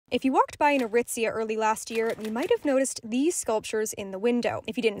If you walked by an Aritzia early last year, you might have noticed these sculptures in the window.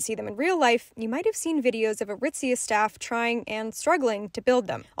 If you didn't see them in real life, you might have seen videos of Aritzia staff trying and struggling to build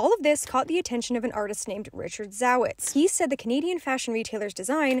them. All of this caught the attention of an artist named Richard Zawitz. He said the Canadian fashion retailer's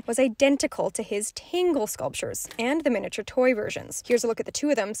design was identical to his Tangle sculptures and the miniature toy versions. Here's a look at the two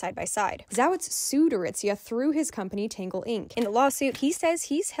of them side by side. Zawitz sued Aritzia through his company Tangle Inc. In the lawsuit, he says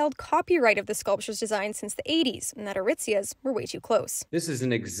he's held copyright of the sculpture's design since the 80s and that Aritzia's were way too close. This is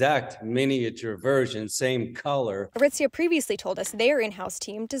an exact miniature version, same color. Aritzia previously told us their in-house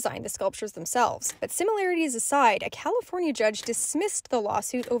team designed the sculptures themselves. But similarities aside, a California judge dismissed the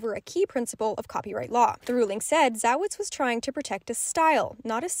lawsuit over a key principle of copyright law. The ruling said Zawitz was trying to protect a style,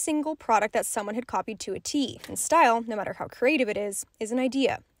 not a single product that someone had copied to a T. And style, no matter how creative it is an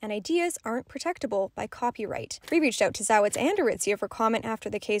idea. And ideas aren't protectable by copyright. We reached out to Zawitz and Aritzia for comment after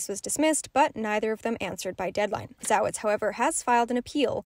the case was dismissed, but neither of them answered by deadline. Zawitz, however, has filed an appeal